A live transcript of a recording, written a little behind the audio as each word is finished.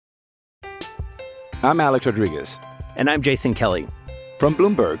I'm Alex Rodriguez. And I'm Jason Kelly. From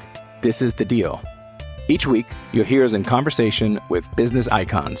Bloomberg, this is The Deal. Each week, you'll hear us in conversation with business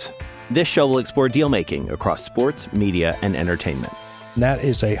icons. This show will explore deal-making across sports, media, and entertainment. That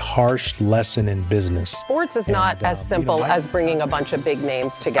is a harsh lesson in business. Sports is not as simple as bringing a bunch of big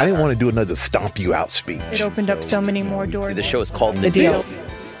names together. I didn't want to do another stomp you out speech. It opened up so many more doors. The show is called The Deal.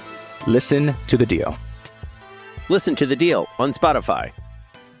 Listen to The Deal. Listen to The Deal on Spotify.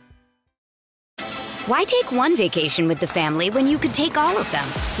 Why take one vacation with the family when you could take all of them?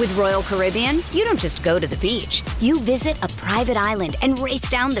 With Royal Caribbean, you don't just go to the beach. You visit a private island and race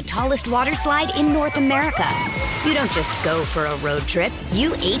down the tallest water slide in North America. You don't just go for a road trip.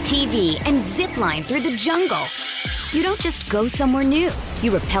 You ATV and zip line through the jungle. You don't just go somewhere new.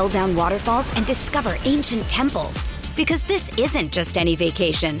 You rappel down waterfalls and discover ancient temples. Because this isn't just any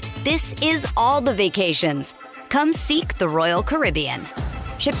vacation. This is all the vacations. Come seek the Royal Caribbean.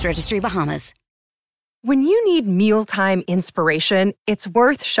 Ships Registry, Bahamas. When you need mealtime inspiration, it's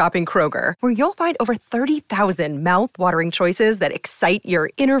worth shopping Kroger, where you'll find over 30,000 mouth-watering choices that excite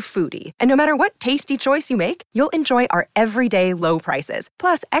your inner foodie. And no matter what tasty choice you make, you'll enjoy our everyday low prices,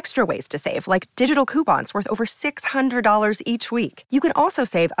 plus extra ways to save, like digital coupons worth over $600 each week. You can also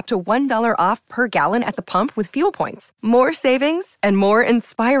save up to $1 off per gallon at the pump with fuel points. More savings and more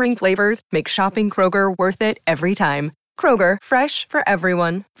inspiring flavors make shopping Kroger worth it every time. Kroger, fresh for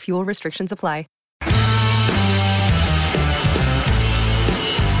everyone. Fuel restrictions apply.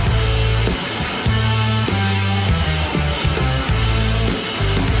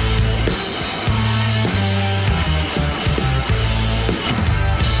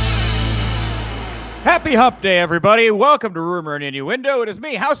 Happy Hump Day, everybody. Welcome to Rumor and Innuendo. It is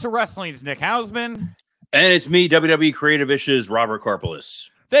me, House of Wrestling's Nick Hausman. And it's me, WWE Creative Issues, Robert Karpelis.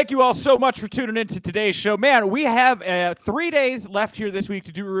 Thank you all so much for tuning in to today's show. Man, we have 3 days left here this week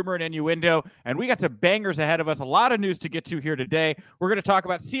to do Rumor and Innuendo, and we got some bangers ahead of us. A lot of news to get to here today. We're going to talk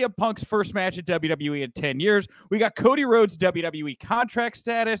about CM Punk's first match at WWE in 10 years. We got Cody Rhodes' WWE contract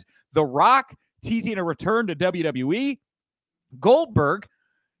status. The Rock teasing a return to WWE. Goldberg,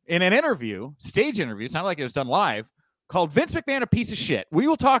 in an interview, stage interview, it's not like it was done live, called Vince McMahon a piece of shit. We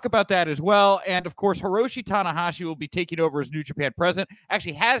will talk about that as well. And of course, Hiroshi Tanahashi will be taking over as New Japan president.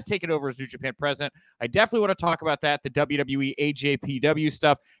 Actually has taken over as New Japan president. I definitely want to talk about that, the WWE AJPW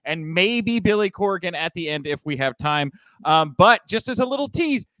stuff, and maybe Billy Corgan at the end if we have time. But just as a little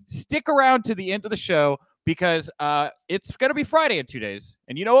tease, stick around to the end of the show because it's going to be Friday in 2 days.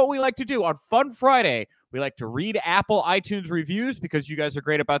 And you know what we like to do on Fun Friday? We like to read Apple iTunes reviews because you guys are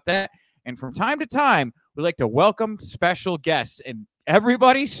great about that. And from time to time, we like to welcome special guests. And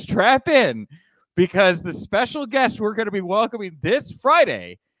everybody strap in because the special guest we're going to be welcoming this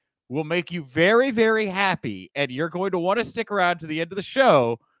Friday will make you very, very happy. And you're going to want to stick around to the end of the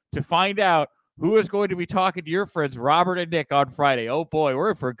show to find out who is going to be talking to your friends, Robert and Nick, on Friday. Oh, boy,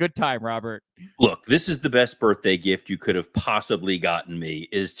 we're in for a good time, Robert. Look, this is the best birthday gift you could have possibly gotten me,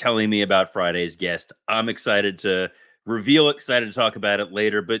 is telling me about Friday's guest. I'm excited to reveal, excited to talk about it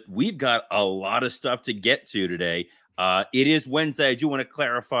later, but we've got a lot of stuff to get to today. It is Wednesday. I do want to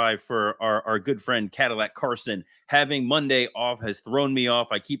clarify for our good friend Cadillac Carson. Having Monday off has thrown me off.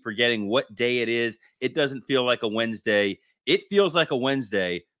 I keep forgetting what day it is. It doesn't feel like a Wednesday. It feels like a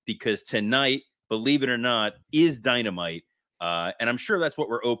Wednesday because tonight, believe it or not, is Dynamite. And I'm sure that's what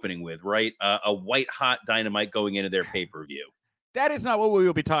we're opening with, right? A white-hot Dynamite going into their pay-per-view. That is not what we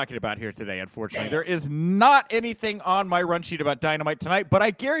will be talking about here today, unfortunately. There is not anything on my run sheet about Dynamite tonight, but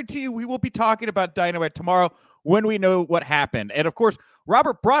I guarantee you we will be talking about Dynamite tomorrow when we know what happened. And, of course,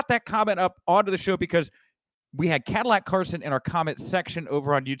 Robert brought that comment up onto the show because we had Cadillac Carson in our comment section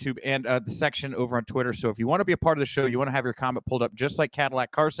over on YouTube and the section over on Twitter. So if you want to be a part of the show, you want to have your comment pulled up just like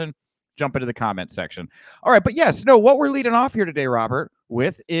Cadillac Carson, jump into the comment section. All right, but yes, no, what we're leading off here today, Robert,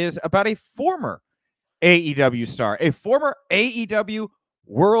 with is about a former AEW star, a former AEW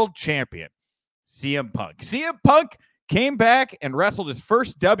world champion, CM Punk. CM Punk came back and wrestled his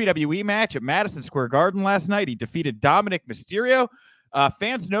first WWE match at Madison Square Garden last night. He defeated Dominic Mysterio.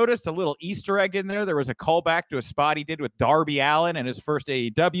 Fans noticed a little Easter egg in there. There was a callback to a spot he did with Darby Allin in his first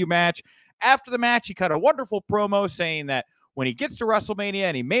AEW match. After the match, he cut a wonderful promo saying that when he gets to WrestleMania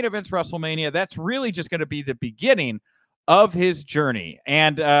and he main events WrestleMania, that's really just going to be the beginning of his journey.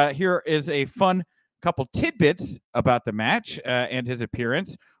 And here is a fun couple tidbits about the match and his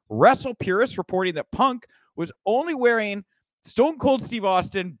appearance. Wrestle Purists reporting that Punk was only wearing Stone Cold Steve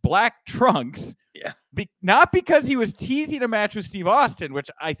Austin black trunks. Yeah. Not because he was teasing a match with Steve Austin,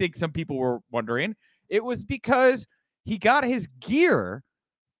 which I think some people were wondering. It was because he got his gear,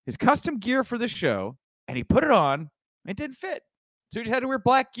 his custom gear for the show, and he put it on and it didn't fit. So he had to wear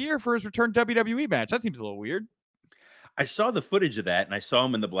black gear for his return WWE match. That seems a little weird. I saw the footage of that, and I saw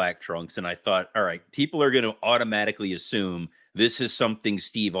him in the black trunks, and I thought, all right, people are going to automatically assume this is something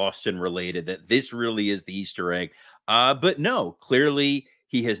Steve Austin related, that this really is the Easter egg. But no, clearly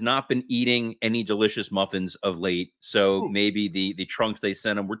he has not been eating any delicious muffins of late, so maybe the trunks they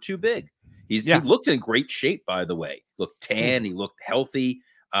sent him were too big. He looked in great shape, by the way. Looked tan, he looked healthy.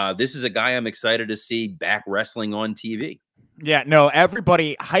 This is a guy I'm excited to see back wrestling on TV. Yeah, no,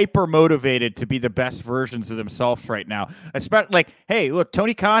 everybody hyper motivated to be the best versions of themselves right now. Especially like, hey, look,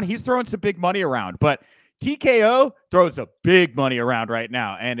 Tony Khan, he's throwing some big money around, but TKO throws a big money around right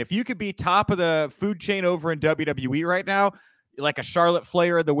now. And if you could be top of the food chain over in WWE right now, like a Charlotte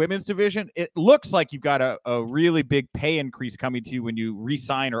Flair in the women's division, it looks like you've got a really big pay increase coming to you when you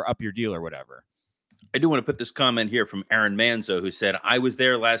re-sign or up your deal or whatever. I do want to put this comment here from Aaron Manzo, who said, I was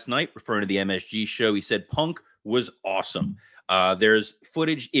there last night, referring to the MSG show. He said, Punk was awesome. There's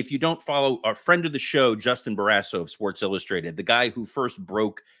footage. If you don't follow our friend of the show, Justin Barrasso of Sports Illustrated, the guy who first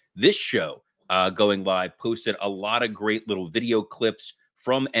broke this show going live, posted a lot of great little video clips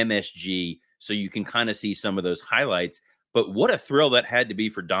from MSG, so you can kind of see some of those highlights. But what a thrill that had to be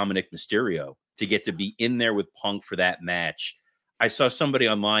for Dominic Mysterio to get to be in there with Punk for that match. I saw somebody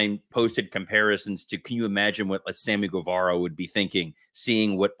online posted comparisons to, can you imagine what Sammy Guevara would be thinking,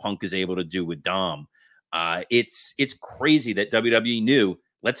 seeing what Punk is able to do with Dom? It's crazy that WWE knew,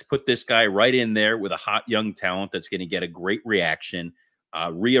 let's put this guy right in there with a hot young talent that's going to get a great reaction.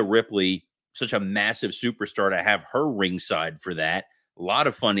 Rhea Ripley, such a massive superstar, to have her ringside for that. A lot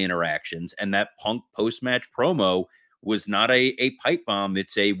of fun interactions. And that Punk post-match promo was not a pipe bomb.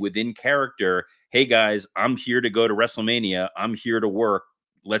 It's a within character. Hey guys, I'm here to go to WrestleMania. I'm here to work.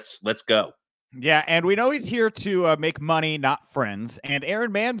 Let's go. Yeah, and we know he's here to make money, not friends. And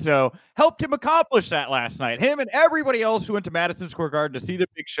Aaron Manzo helped him accomplish that last night. Him and everybody else who went to Madison Square Garden to see the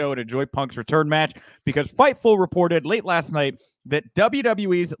big show and enjoy Punk's return match, because Fightful reported late last night that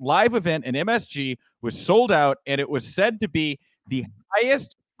WWE's live event in MSG was sold out, and it was said to be the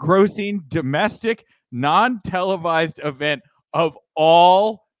highest grossing domestic non-televised event of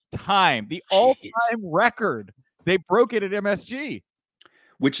all time. The all-time record. They broke it at MSG.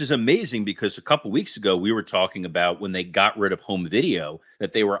 Which is amazing, because a couple weeks ago, we were talking about when they got rid of home video,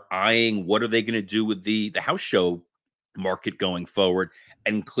 that they were eyeing what are they going to do with the house show market going forward.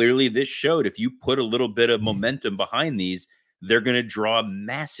 And clearly this showed, if you put a little bit of momentum behind these, they're going to draw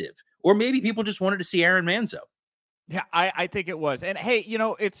massive. Or maybe people just wanted to see Aaron Manzo. Yeah, I think it was. And hey,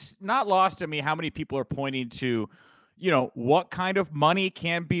 it's not lost to me how many people are pointing to, what kind of money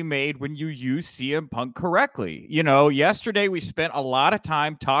can be made when you use CM Punk correctly. Yesterday we spent a lot of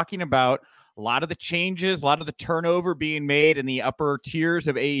time talking about a lot of the changes, a lot of the turnover being made in the upper tiers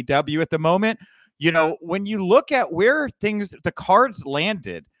of AEW at the moment. When you look at where the cards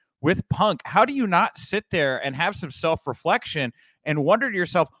landed with Punk, how do you not sit there and have some self-reflection and wonder to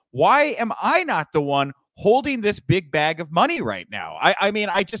yourself, why am I not the one holding this big bag of money right now? I mean,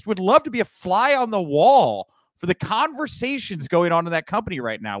 I just would love to be a fly on the wall for the conversations going on in that company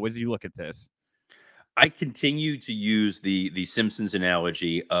right now as you look at this. I continue to use the Simpsons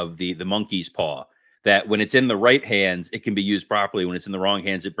analogy of the monkey's paw, that when it's in the right hands, it can be used properly. When it's in the wrong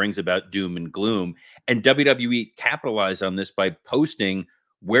hands, it brings about doom and gloom. And WWE capitalized on this by posting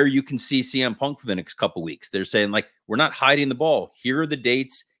where you can see CM Punk for the next couple weeks. They're saying, we're not hiding the ball. Here are the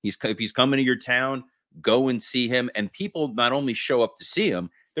dates. If he's coming to your town, go and see him. And people not only show up to see him,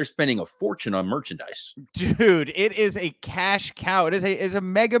 they're spending a fortune on merchandise. Dude, it is a cash cow. It is a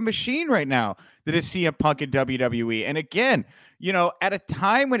mega machine right now that is CM Punk in WWE. And again, at a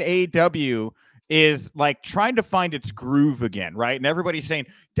time when AEW is trying to find its groove again, right? And everybody's saying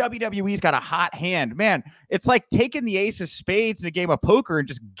WWE's got a hot hand. Man, it's like taking the ace of spades in a game of poker and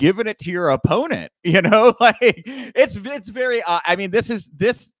just giving it to your opponent. It's very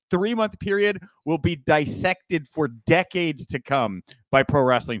this 3-month period will be dissected for decades to come by pro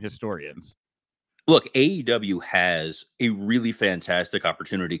wrestling historians. Look, AEW has a really fantastic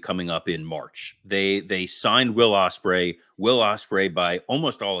opportunity coming up in March. They signed Will Ospreay. Will Ospreay, by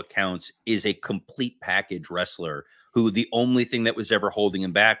almost all accounts, is a complete package wrestler who the only thing that was ever holding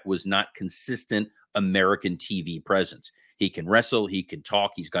him back was not consistent American TV presence. He can wrestle, he can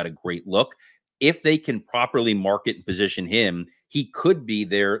talk, he's got a great look. If they can properly market and position him, he could be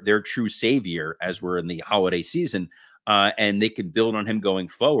their true savior as we're in the holiday season, and they can build on him going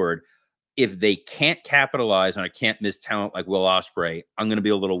forward. If they can't capitalize on a can't-miss talent like Will Ospreay, I'm going to be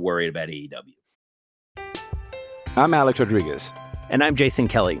a little worried about AEW. I'm Alex Rodriguez. And I'm Jason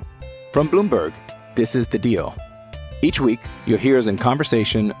Kelly. From Bloomberg, this is The Deal. Each week, you'll hear us in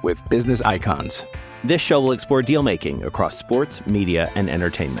conversation with business icons. This show will explore deal-making across sports, media, and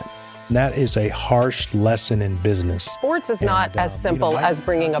entertainment. And that is a harsh lesson in business. Sports is not as simple as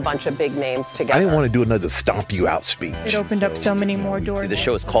bringing a bunch of big names together. I didn't want to do another stomp you out speech. It opened up so many more doors. The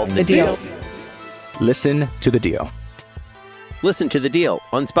show is called The Deal. Listen to the deal. Listen to The Deal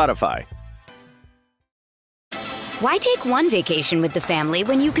on Spotify. Why take one vacation with the family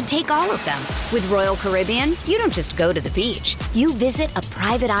when you could take all of them? With Royal Caribbean, you don't just go to the beach. You visit a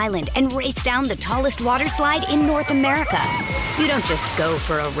private island and race down the tallest water slide in North America. You don't just go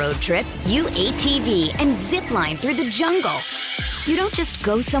for a road trip. You ATV and zip line through the jungle. You don't just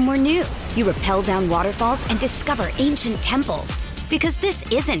go somewhere new. You rappel down waterfalls and discover ancient temples. Because this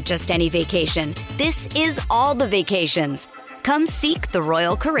isn't just any vacation. This is all the vacations. Come seek the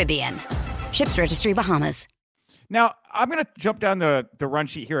Royal Caribbean. Ships Registry, Bahamas. Now, I'm going to jump down the run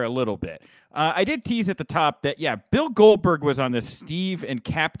sheet here a little bit. I did tease at the top that, Bill Goldberg was on the Steve and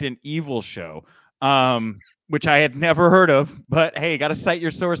Captain Evil show, which I had never heard of. But, hey, got to cite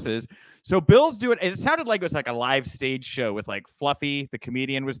your sources. So Bill's doing – it sounded like it was like a live stage show with like Fluffy, the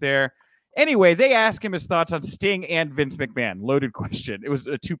comedian, was there. Anyway, they asked him his thoughts on Sting and Vince McMahon. Loaded question. It was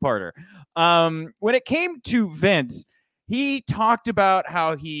a two-parter. When it came to Vince – he talked about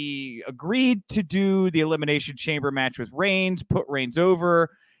how he agreed to do the Elimination Chamber match with Reigns, put Reigns over.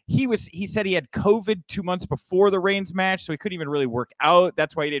 He said he had COVID 2 months before the Reigns match, so he couldn't even really work out.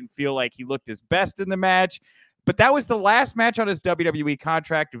 That's why he didn't feel like he looked his best in the match. But that was the last match on his WWE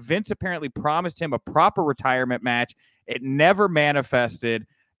contract. Vince apparently promised him a proper retirement match. It never manifested.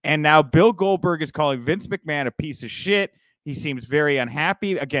 And now Bill Goldberg is calling Vince McMahon a piece of shit. He seems very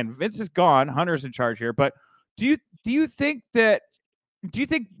unhappy. Again, Vince is gone. Hunter's in charge here. But do you think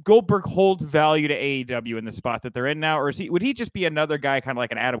Goldberg holds value to AEW in the spot that they're in now, or would he just be another guy kind of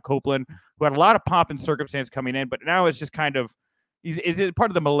like an Adam Copeland who had a lot of pomp and circumstance coming in, but now it's just kind of is it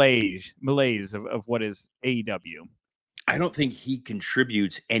part of the malaise of what is AEW? I don't think he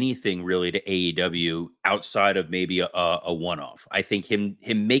contributes anything really to AEW outside of maybe a one-off. I think him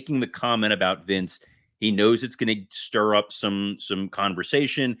making the comment about Vince, he knows it's going to stir up some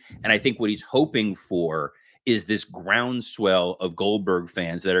conversation, and I think what he's hoping for is this groundswell of Goldberg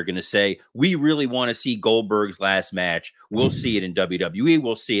fans that are going to say, we really want to see Goldberg's last match. We'll see it in WWE.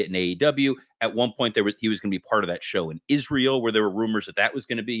 We'll see it in AEW. At one point, he was going to be part of that show in Israel, where there were rumors that was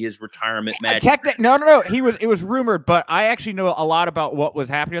going to be his retirement match. No. It was rumored, but I actually know a lot about what was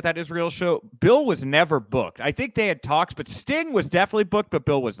happening at that Israel show. Bill was never booked. I think they had talks, but Sting was definitely booked, but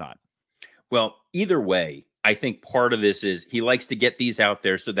Bill was not. Well, either way, I think part of this is he likes to get these out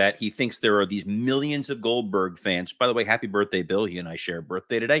there so that he thinks there are these millions of Goldberg fans. By the way, happy birthday, Bill. He and I share a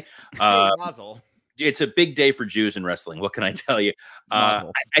birthday today. Mazel. It's a big day for Jews in wrestling. What can I tell you? I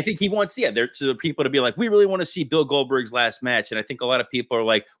think he wants, there to the people to be like, we really want to see Bill Goldberg's last match. And I think a lot of people are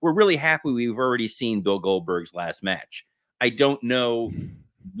like, we're really happy we've already seen Bill Goldberg's last match. I don't know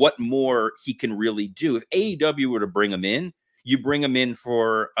what more he can really do. If AEW were to bring him in, you bring him in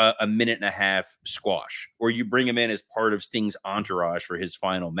for a minute and a half squash, or you bring him in as part of Sting's entourage for his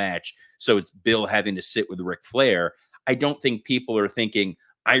final match. So it's Bill having to sit with Ric Flair. I don't think people are thinking,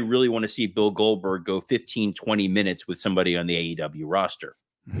 I really want to see Bill Goldberg go 15, 20 minutes with somebody on the AEW roster.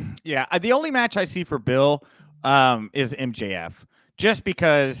 Yeah. The only match I see for Bill is MJF, just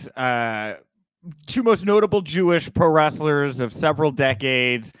because two most notable Jewish pro wrestlers of several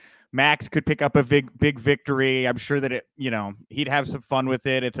decades. Max could pick up a big victory. I'm sure that he'd have some fun with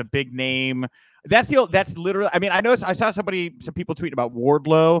it. It's a big name. That's literally. I mean, I know I saw some people tweeting about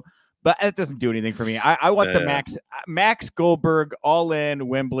Wardlow, but that doesn't do anything for me. I want the Max Goldberg all in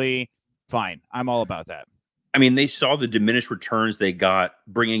Wembley. Fine, I'm all about that. I mean, they saw the diminished returns they got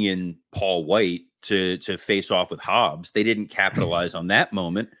bringing in Paul White to face off with Hobbs. They didn't capitalize on that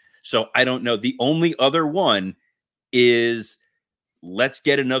moment. So I don't know. The only other one is, let's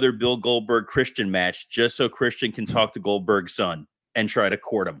get another Bill Goldberg Christian match just so Christian can talk to Goldberg's son and try to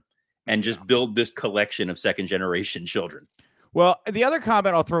court him and just build this collection of second generation children. Well, the other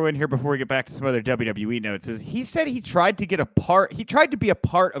comment I'll throw in here before we get back to some other WWE notes is he said he tried to be a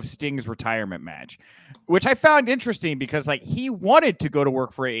part of Sting's retirement match, which I found interesting because he wanted to go to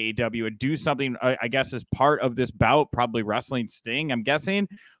work for AEW and do something, I guess, as part of this bout, probably wrestling Sting, I'm guessing,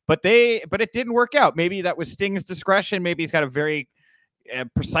 but it didn't work out. Maybe that was Sting's discretion. Maybe he's got a very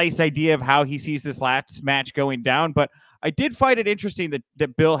precise idea of how he sees this last match going down. But I did find it interesting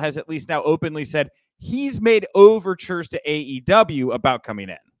that Bill has at least now openly said he's made overtures to AEW about coming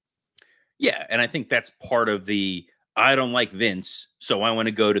in. Yeah, and I think that's part of I don't like Vince, so I want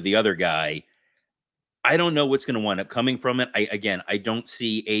to go to the other guy. I don't know what's going to wind up coming from it. I don't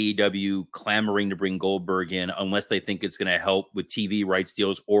see AEW clamoring to bring Goldberg in unless they think it's going to help with TV rights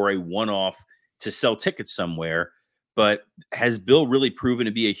deals or a one-off to sell tickets somewhere. But has Bill really proven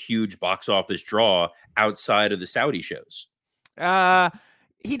to be a huge box office draw outside of the Saudi shows?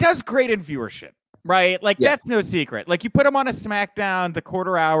 He does great in viewership, right? Like, that's no secret. Like, you put him on a SmackDown, the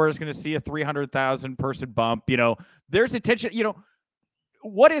quarter hour is going to see a 300,000 person bump. You know, there's attention. You know,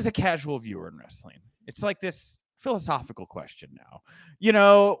 what is a casual viewer in wrestling? It's like this philosophical question now. You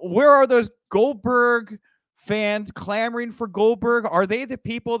know, where are those Goldberg fans clamoring for Goldberg? Are they the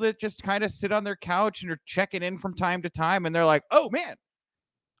people that just kind of sit on their couch and are checking in from time to time and they're like, oh man,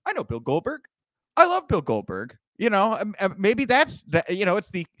 I know Bill Goldberg. I love Bill Goldberg. You know, maybe that's that. You know, it's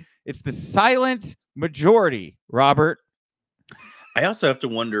the silent majority, Robert. I also have to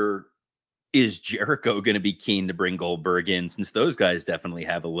wonder, is Jericho going to be keen to bring Goldberg in, since those guys definitely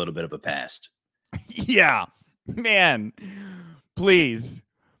have a little bit of a past? Yeah, man, please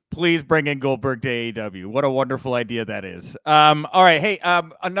bring in Goldberg to AEW. What a wonderful idea that is. All right. Hey,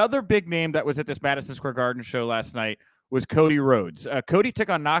 another big name that was at this Madison Square Garden show last night was Cody Rhodes. Cody took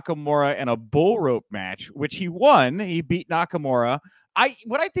on Nakamura in a bull rope match, which he won. He beat Nakamura.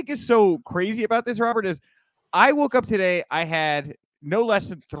 What I think is so crazy about this, Robert, is I woke up today, I had no less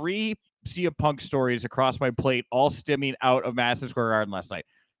than 3 CM Punk stories across my plate, all stemming out of Madison Square Garden last night.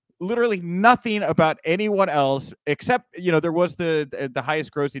 Literally nothing about anyone else except, you know, there was the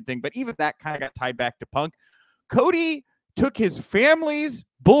highest grossing thing, but even that kind of got tied back to Punk. Cody took his family's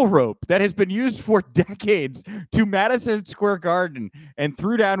bull rope that has been used for decades to Madison Square Garden and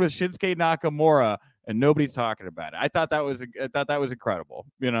threw down with Shinsuke Nakamura, and nobody's talking about it. I thought that was incredible.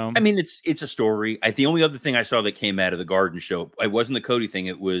 You know, I mean, it's a story. The only other thing I saw that came out of the Garden show, it wasn't the Cody thing.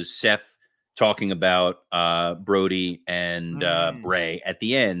 It was Seth talking about Brody and Bray at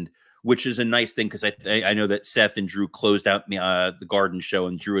the end, which is a nice thing, because I know that Seth and Drew closed out the Garden show,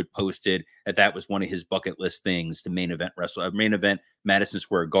 and Drew had posted that was one of his bucket list things to main event Madison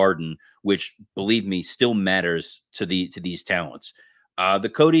Square Garden, which, believe me, still matters to these talents.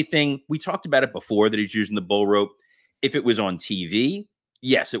 The Cody thing, we talked about it before, that he's using the bull rope. If it was on TV,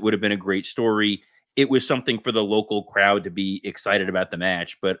 yes, it would have been a great story. It was something for the local crowd to be excited about the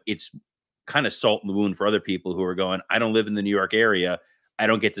match, but it's kind of salt in the wound for other people who are going, I don't live in the New York area. I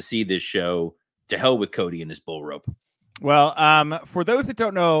don't get to see this show. To hell with Cody and his bull rope. Well, for those that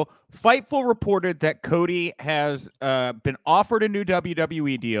don't know, Fightful reported that Cody has been offered a new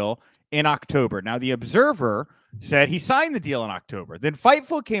WWE deal in October. Now, the Observer said he signed the deal in October. Then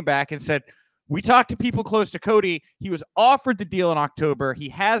Fightful came back and said, we talked to people close to Cody. He was offered the deal in October. He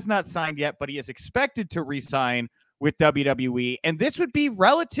has not signed yet, but he is expected to re-sign with WWE. And this would be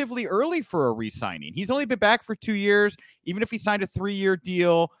relatively early for a re-signing. He's only been back for 2 years. Even if he signed a 3-year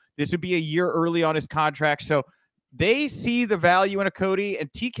deal, this would be a year early on his contract. So they see the value in a Cody, and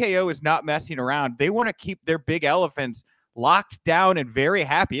TKO is not messing around. They want to keep their big elephants locked down and very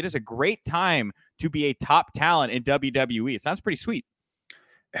happy. It is a great time to be a top talent in WWE. It sounds pretty sweet.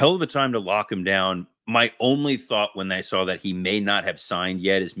 Hell of a time to lock him down. My only thought when I saw that he may not have signed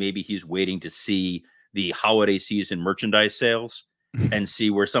yet is maybe he's waiting to see the holiday season merchandise sales and see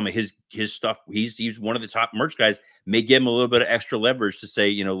where some of his stuff, he's one of the top merch guys, may give him a little bit of extra leverage to say,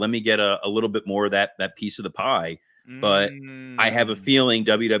 you know, let me get a little bit more of that piece of the pie. But I have a feeling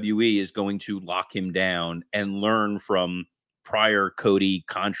WWE is going to lock him down and learn from prior Cody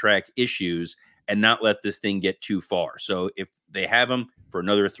contract issues and not let this thing get too far. So if they have him for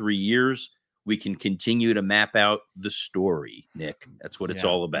another 3 years, we can continue to map out the story, Nick. That's what it's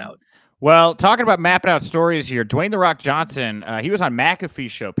all about. Well, talking about mapping out stories here, Dwayne The Rock Johnson, he was on Pat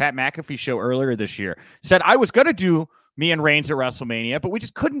McAfee's show earlier this year, said, I was going to do me and Reigns at WrestleMania, but we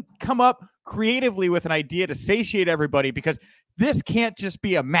just couldn't come up creatively with an idea to satiate everybody, because this can't just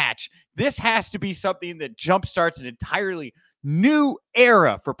be a match. This has to be something that jumpstarts an entirely new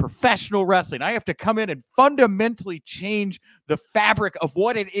era for professional wrestling. I have to come in and fundamentally change the fabric of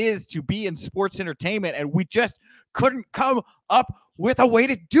what it is to be in sports entertainment, and we just couldn't come up with a way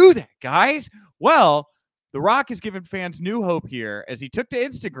to do that, guys. Well, The Rock has given fans new hope here as he took to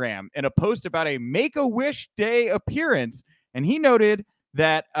Instagram in a post about a Make-A-Wish Day appearance, and he noted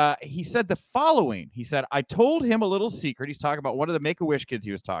that he said the following. He said, I told him a little secret. He's talking about one of the Make-A-Wish kids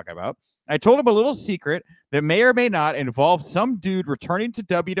he was talking about. I told him a little secret that may or may not involve some dude returning to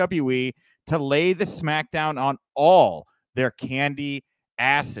WWE to lay the smackdown on all their candy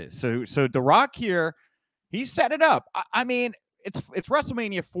asses. So The Rock here, he set it up. I mean, it's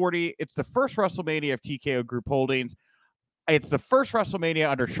WrestleMania 40. It's the first WrestleMania of TKO Group Holdings. It's the first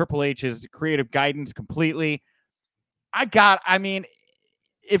WrestleMania under Triple H's creative guidance completely. I mean,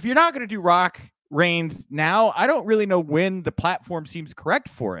 if you're not going to do Rock Reigns now, I don't really know when the platform seems correct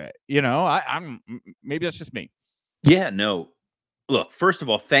for it. You know, I'm maybe that's just me. Yeah, no. Look, first of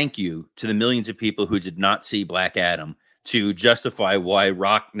all, thank you to the millions of people who did not see Black Adam to justify why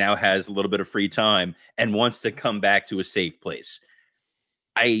Rock now has a little bit of free time and wants to come back to a safe place.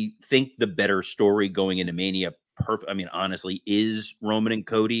 I think the better story going into Mania, honestly, is Roman and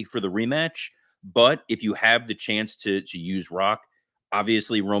Cody for the rematch. But if you have the chance to use Rock,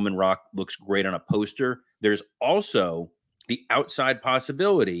 obviously Roman Rock looks great on a poster. There's also the outside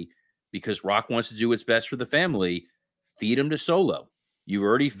possibility, because Rock wants to do what's best for the family, feed him to Solo. You've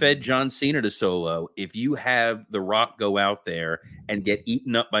already fed John Cena to Solo. If you have The Rock go out there and get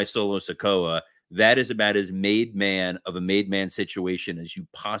eaten up by Solo Sikoa, that is about as made man of a made man situation as you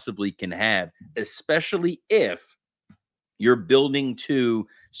possibly can have, especially if you're building to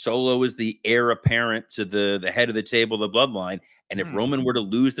Solo as the heir apparent to the head of the table, the bloodline. And if Roman were to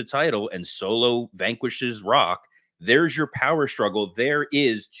lose the title and Solo vanquishes Rock, there's your power struggle. There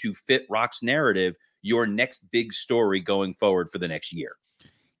is, to fit Rock's narrative, your next big story going forward for the next year.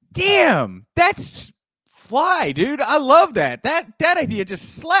 Damn, that's fly, dude. I love that. That idea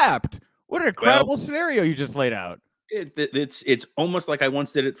just slapped. What an incredible scenario you just laid out. It's almost like I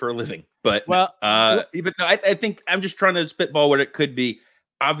once did it for a living, but I think I'm just trying to spitball what it could be.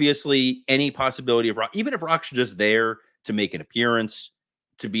 Obviously, any possibility of Rock, even if Rock's just there to make an appearance,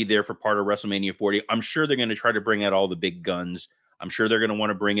 to be there for part of WrestleMania 40, I'm sure they're going to try to bring out all the big guns. I'm sure they're going to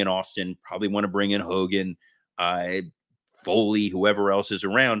want to bring in Austin, probably want to bring in Hogan, Foley, whoever else is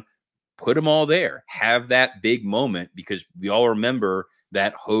around. Put them all there. Have that big moment, because we all remember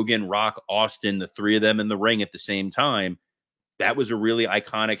that Hogan, Rock, Austin, the three of them in the ring at the same time. That was a really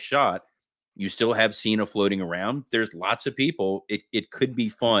iconic shot. You still have Cena floating around. There's lots of people. It could be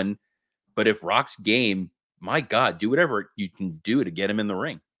fun. But if Rock's game, my God, do whatever you can do to get him in the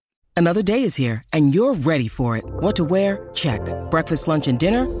ring. Another day is here, and you're ready for it. What to wear? Check. Breakfast, lunch, and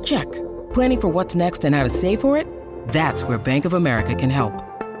dinner? Check. Planning for what's next and how to save for it? That's where Bank of America can help.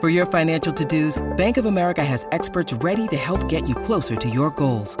 For your financial to-dos, Bank of America has experts ready to help get you closer to your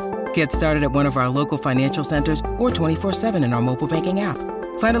goals. Get started at one of our local financial centers or 24/7 in our mobile banking app.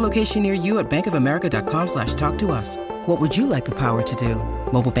 Find a location near you at bankofamerica.com/talktous. What would you like the power to do?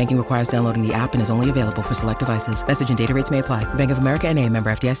 Mobile banking requires downloading the app and is only available for select devices. Message and data rates may apply. Bank of America NA,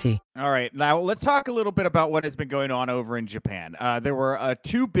 member FDIC. All right. Now let's talk a little bit about what has been going on over in Japan. There were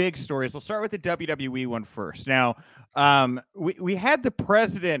two big stories. We'll start with the WWE one first. Now, we had the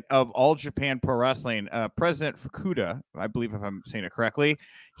president of All Japan Pro Wrestling, President Fukuda, I believe, if I'm saying it correctly.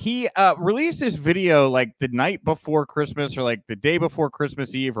 He released this video like the night before Christmas, or like the day before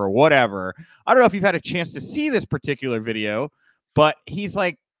Christmas Eve, or whatever. I don't know if you've had a chance to see this particular video, but he's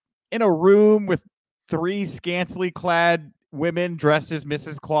like in a room with three scantily clad women dressed as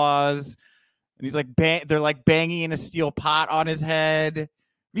Mrs. Claus, and he's like they're like banging in a steel pot on his head. Have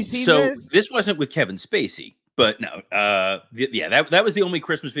you seen this? This wasn't with Kevin Spacey, but no, that was the only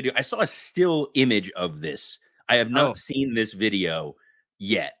Christmas video. I saw a still image of this. I have not seen this video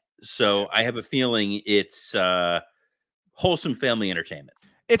yet, so I have a feeling it's wholesome family entertainment.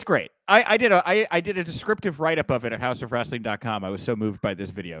 It's great. I did a descriptive write-up of it at houseofwrestling.com. I was so moved by this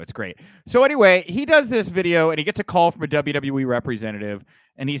video. It's great. So anyway, he does this video, and he gets a call from a WWE representative,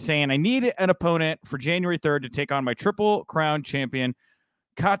 and he's saying, I need an opponent for January 3rd to take on my Triple Crown champion,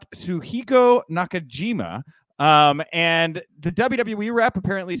 Katsuhiko Nakajima. And the WWE rep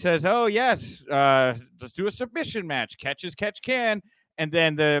apparently says, oh, yes, let's do a submission match. Catch as catch can. And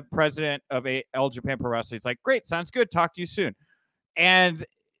then the president of All Japan Pro Wrestling is like, great, sounds good. Talk to you soon. And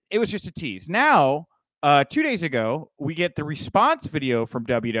it was just a tease. Now, 2 days ago, we get the response video from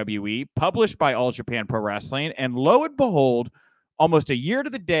WWE published by All Japan Pro Wrestling. And lo and behold, almost a year to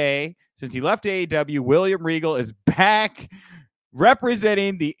the day since he left AEW, William Regal is back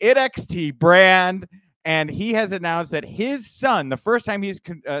representing the NXT brand. And he has announced that his son, the first time he's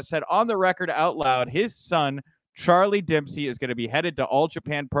said on the record out loud, his son, Charlie Dempsey, is going to be headed to All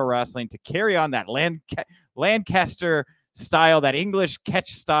Japan Pro Wrestling to carry on that Lancaster style, that English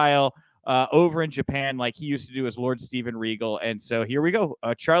catch style over in Japan, like he used to do as Lord Steven Regal. And so here we go.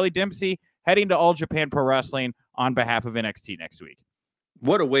 Charlie Dempsey heading to All Japan Pro Wrestling on behalf of NXT next week.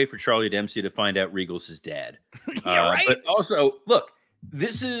 What a way for Charlie Dempsey to find out Regal's his dad. Yeah, right? But also, look,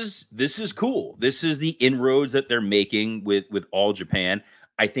 this is cool. This is the inroads that they're making with All Japan.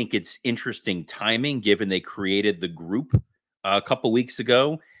 I think it's interesting timing, given they created the group a couple weeks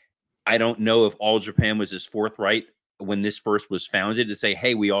ago. I don't know if All Japan was as forthright when this first was founded to say,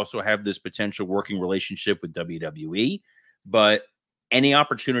 hey, we also have this potential working relationship with WWE, but any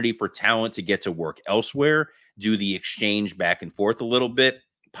opportunity for talent to get to work elsewhere, do the exchange back and forth a little bit,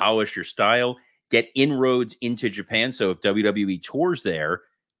 polish your style, get inroads into Japan. So if WWE tours there,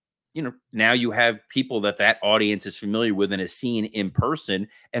 now you have people that audience is familiar with and has seen in person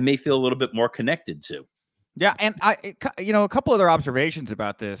and may feel a little bit more connected to. Yeah, and a couple other observations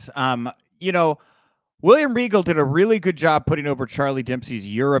about this. William Regal did a really good job putting over Charlie Dempsey's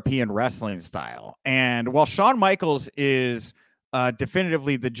European wrestling style. And while Shawn Michaels is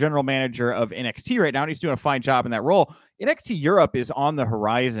definitively the general manager of NXT right now, and he's doing a fine job in that role, NXT Europe is on the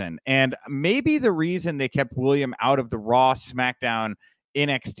horizon. And maybe the reason they kept William out of the Raw, SmackDown,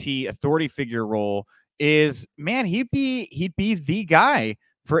 NXT authority figure role is, man, he'd be the guy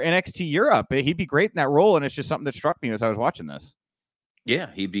for NXT Europe. He'd be great in that role. And it's just something that struck me as I was watching this.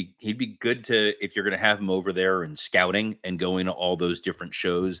 Yeah, he'd be good to, if you're going to have him over there and scouting and going to all those different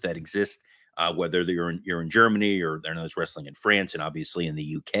shows that exist, whether you're in Germany or there's wrestling in France and obviously in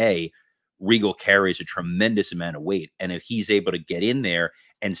the UK. Regal carries a tremendous amount of weight, and if he's able to get in there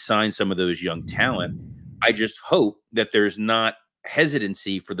and sign some of those young talent, I just hope that there's not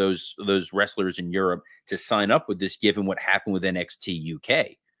hesitancy for those wrestlers in Europe to sign up with this, given what happened with NXT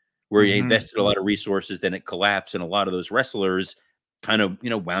UK, where you invested a lot of resources, then it collapsed, and a lot of those wrestlers kind of,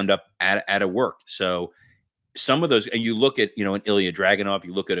 wound up out of work. So some of those, and you look at, an Ilya Dragunov,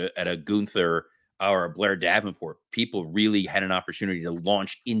 you look at a Gunther or a Blair Davenport, people really had an opportunity to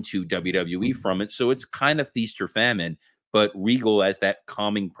launch into WWE from it. So it's kind of feast or famine, but Regal as that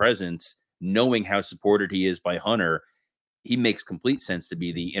calming presence, knowing how supported he is by Hunter, he makes complete sense to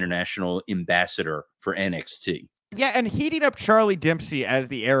be the international ambassador for NXT. Yeah, and heating up Charlie Dempsey as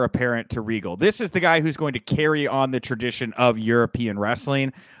the heir apparent to Regal. This is the guy who's going to carry on the tradition of European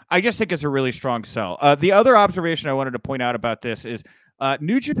wrestling. I just think it's a really strong sell. The other observation I wanted to point out about this is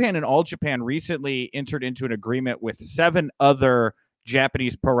New Japan and All Japan recently entered into an agreement with 7 other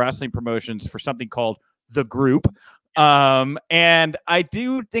Japanese pro wrestling promotions for something called The Group. And I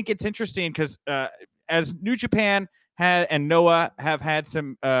do think it's interesting because as New Japan and Noah have had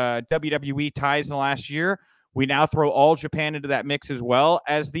some WWE ties in the last year, we now throw All Japan into that mix as well,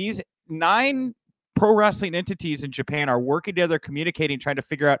 as these 9 pro wrestling entities in Japan are working together, communicating, trying to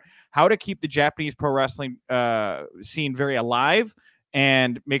figure out how to keep the Japanese pro wrestling scene very alive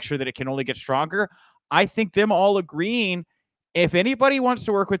and make sure that it can only get stronger. I think them all agreeing, if anybody wants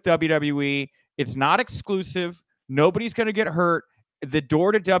to work with WWE, it's not exclusive. Nobody's going to get hurt. The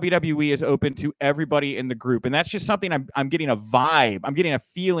door to WWE is open to everybody in the group. And that's just something I'm getting a vibe. I'm getting a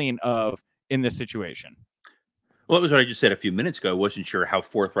feeling of in this situation. Well, that was what I just said a few minutes ago. I wasn't sure how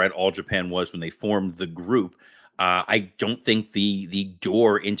forthright All Japan was when they formed the group. I don't think the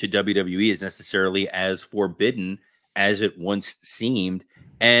door into WWE is necessarily as forbidden as it once seemed.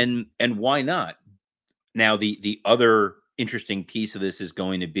 And why not? Now, the other interesting piece of this is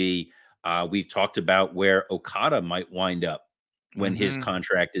going to be, we've talked about where Okada might wind up when his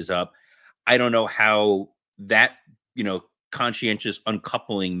contract is up. I don't know how that, conscientious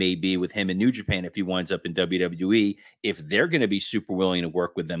uncoupling may be with him in New Japan if he winds up in WWE, if they're going to be super willing to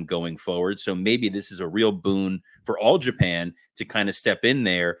work with them going forward. So maybe this is a real boon for All Japan to kind of step in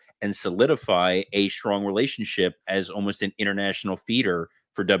there and solidify a strong relationship as almost an international feeder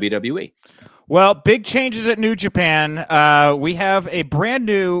for WWE. Well, big changes at New Japan. We have a brand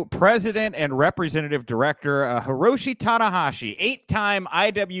new president and representative director, Hiroshi Tanahashi, 8-time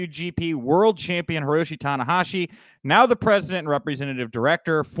IWGP World Champion Hiroshi Tanahashi, now the president and representative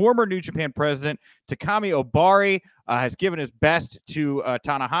director. Former New Japan president Takami Obari has given his best to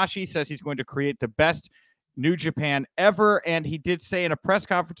Tanahashi, says he's going to create the best New Japan ever. And he did say in a press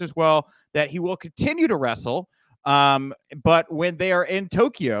conference as well that he will continue to wrestle, but when they are in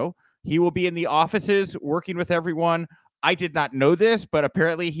Tokyo, he will be in the offices working with everyone. I did not know this, but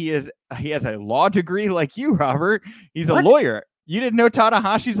apparently he has a law degree like you, Robert. He's a lawyer. You didn't know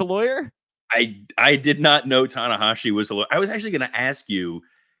Tanahashi's a lawyer? I did not know Tanahashi was a lawyer. I was actually going to ask you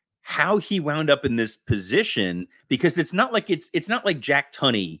how he wound up in this position, because it's not like Jack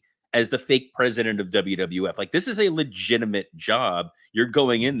Tunney as the fake president of WWF. Like, this is a legitimate job. You're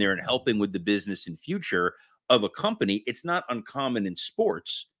going in there and helping with the business and future of a company. It's not uncommon in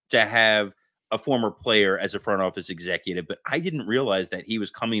sports to have a former player as a front office executive, but I didn't realize that he was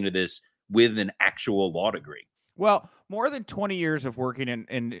coming to this with an actual law degree. Well, more than 20 years of working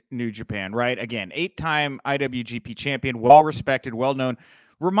in New Japan, right? Again, 8-time IWGP champion, well-respected, well-known.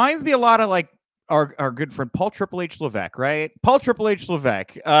 Reminds me a lot of like our good friend Paul Triple H Levesque, right? Paul Triple H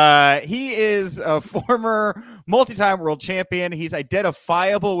Levesque. He is a former multi-time world champion. He's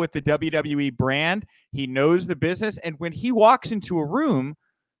identifiable with the WWE brand. He knows the business. And when he walks into a room,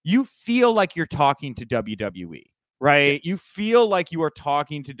 you feel like you're talking to WWE, right? You feel like you are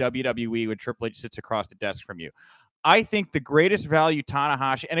talking to WWE when Triple H sits across the desk from you. I think the greatest value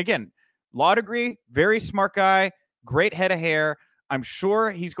Tanahashi, and again, law degree, very smart guy, great head of hair. I'm sure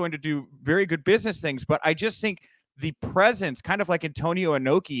he's going to do very good business things, but I just think the presence, kind of like Antonio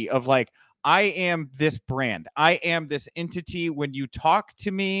Inoki, of like, I am this brand, I am this entity. When you talk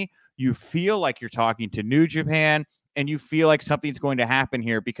to me, you feel like you're talking to New Japan, and you feel like something's going to happen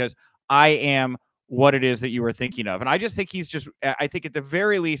here because I am what it is that you were thinking of. And I just think I think at the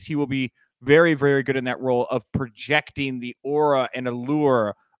very least, he will be very, very good in that role of projecting the aura and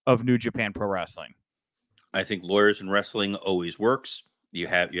allure of New Japan Pro Wrestling. I think lawyers in wrestling always works. You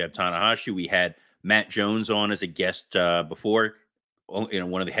have Tanahashi. We had Matt Jones on as a guest before,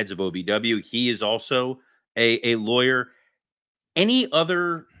 one of the heads of OVW. He is also a lawyer. Any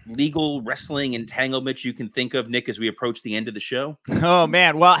other legal wrestling entanglements you can think of, Nick, as we approach the end of the show? Oh,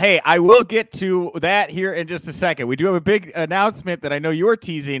 man. Well, hey, I will get to that here in just a second. We do have a big announcement that I know you're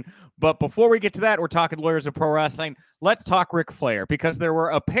teasing, but before we get to that, we're talking lawyers of pro wrestling. Let's talk Ric Flair, because there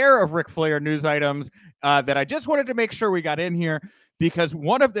were a pair of Ric Flair news items that I just wanted to make sure we got in here, because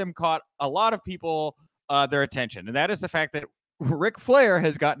one of them caught a lot of people their attention, and that is the fact that Ric Flair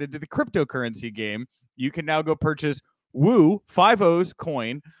has gotten into the cryptocurrency game. You can now go purchase Woo 5-0's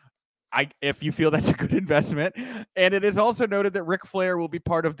coin, if you feel that's a good investment. And it is also noted that Ric Flair will be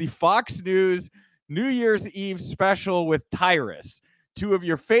part of the Fox News New Year's Eve special with Tyrus, two of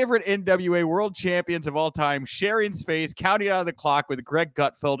your favorite NWA world champions of all time, sharing space, counting out of the clock with Greg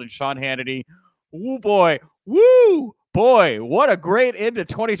Gutfeld and Sean Hannity. Woo boy, what a great end to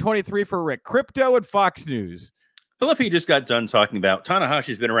 2023 for Rick. Crypto and Fox News. I love how you just got done talking about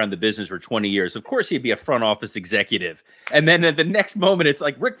Tanahashi's been around the business for 20 years. Of course, he'd be a front office executive. And then at the next moment, it's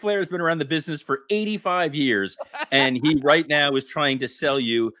like Ric Flair's been around the business for 85 years. And he right now is trying to sell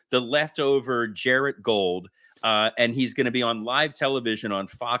you the leftover Jarrett Gold. And he's going to be on live television on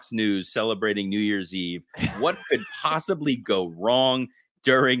Fox News celebrating New Year's Eve. What could possibly go wrong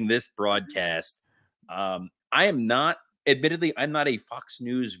during this broadcast? Admittedly, I'm not a Fox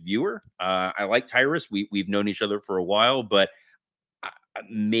News viewer. I like Tyrus. We've known each other for a while, but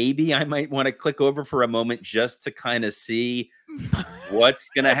maybe I might want to click over for a moment just to kind of see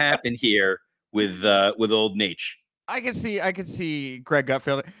what's going to happen here with old Nate. I can see Greg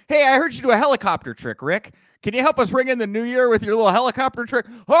Gutfeld. Hey, I heard you do a helicopter trick, Rick. Can you help us ring in the new year with your little helicopter trick?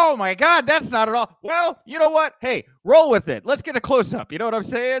 Oh my God, that's not at all. Well, you know what? Hey, roll with it. Let's get a close up. You know what I'm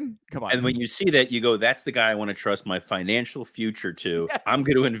saying? Come on. And when you see that, you go, that's the guy I want to trust my financial future to. Yes. I'm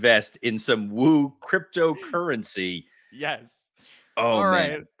going to invest in some Woo cryptocurrency. Yes. Oh, all man.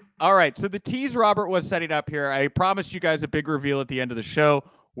 right. All right. So the tease Robert was setting up here. I promised you guys a big reveal at the end of the show.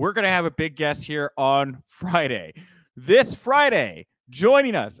 We're going to have a big guest here on Friday. This Friday,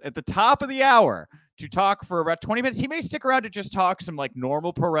 joining us at the top of the hour to talk for about 20 minutes. He may stick around to just talk some like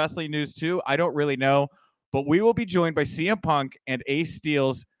normal pro wrestling news too. I don't really know, but we will be joined by CM Punk and Ace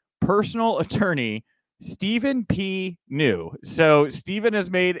Steel's personal attorney, Stephen P. New. So Stephen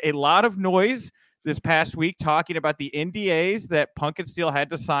has made a lot of noise this past week talking about the NDAs that Punk and Steel had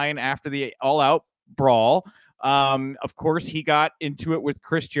to sign after the all-out brawl. Of course, he got into it with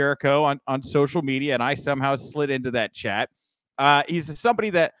Chris Jericho on social media, and I somehow slid into that chat. He's somebody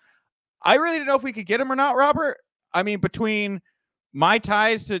that I really didn't know if we could get him or not, Robert. I mean, between my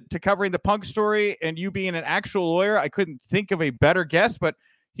ties to covering the Punk story and you being an actual lawyer, I couldn't think of a better guest, but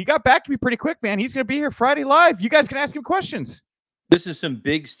he got back to me pretty quick, man. He's going to be here Friday live. You guys can ask him questions. This is some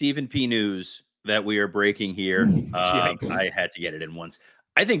big Stephen P. news that we are breaking here. I had to get it in once.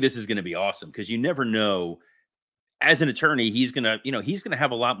 I think this is going to be awesome because you never know. As an attorney, he's going to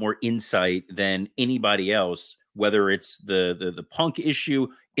have a lot more insight than anybody else, whether it's the Punk issue,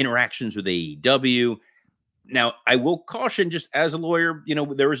 interactions with AEW. Now, I will caution, just as a lawyer,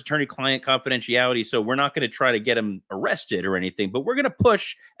 there is attorney-client confidentiality, so we're not going to try to get him arrested or anything, but we're going to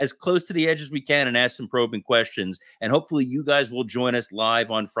push as close to the edge as we can and ask some probing questions, and hopefully you guys will join us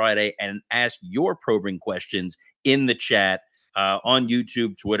live on Friday and ask your probing questions in the chat on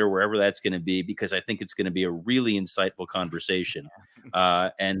YouTube, Twitter, wherever that's going to be, because I think it's going to be a really insightful conversation.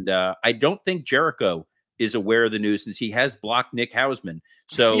 And I don't think Jericho is aware of the news since he has blocked Nick Hausman.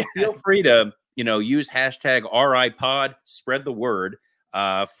 So feel free to, use hashtag RIPod, spread the word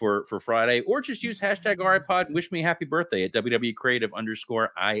for Friday, or just use hashtag RIPod and wish me happy birthday at WWE Creative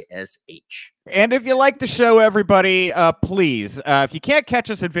 _ISH. And if you like the show, everybody, please, if you can't catch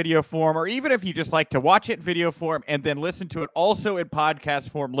us in video form, or even if you just like to watch it in video form and then listen to it also in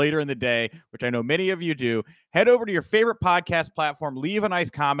podcast form later in the day, which I know many of you do, head over to your favorite podcast platform, leave a nice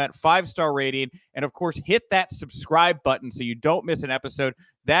comment, 5-star rating, and of course, hit that subscribe button so you don't miss an episode.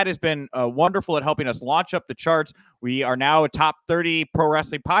 That has been wonderful at helping us launch up the charts. We are now a top 30 pro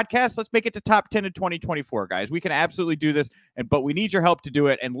wrestling podcast. Let's make it to top 10 in 2024, guys. We can absolutely do this, but we need your help to do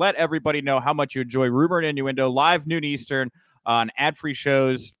it. And let everybody know how much you enjoy Rumor and Innuendo live noon Eastern on ad-free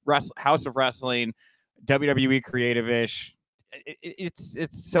shows, House of Wrestling, WWE Creative-ish. It's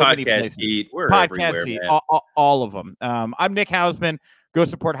so Podcast many places. Heat, we're Podcast everywhere, Heat, man. all of them. I'm Nick Hausman. Go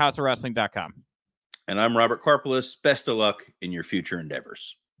support houseofwrestling.com. And I'm Robert Karpelis. Best of luck in your future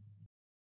endeavors.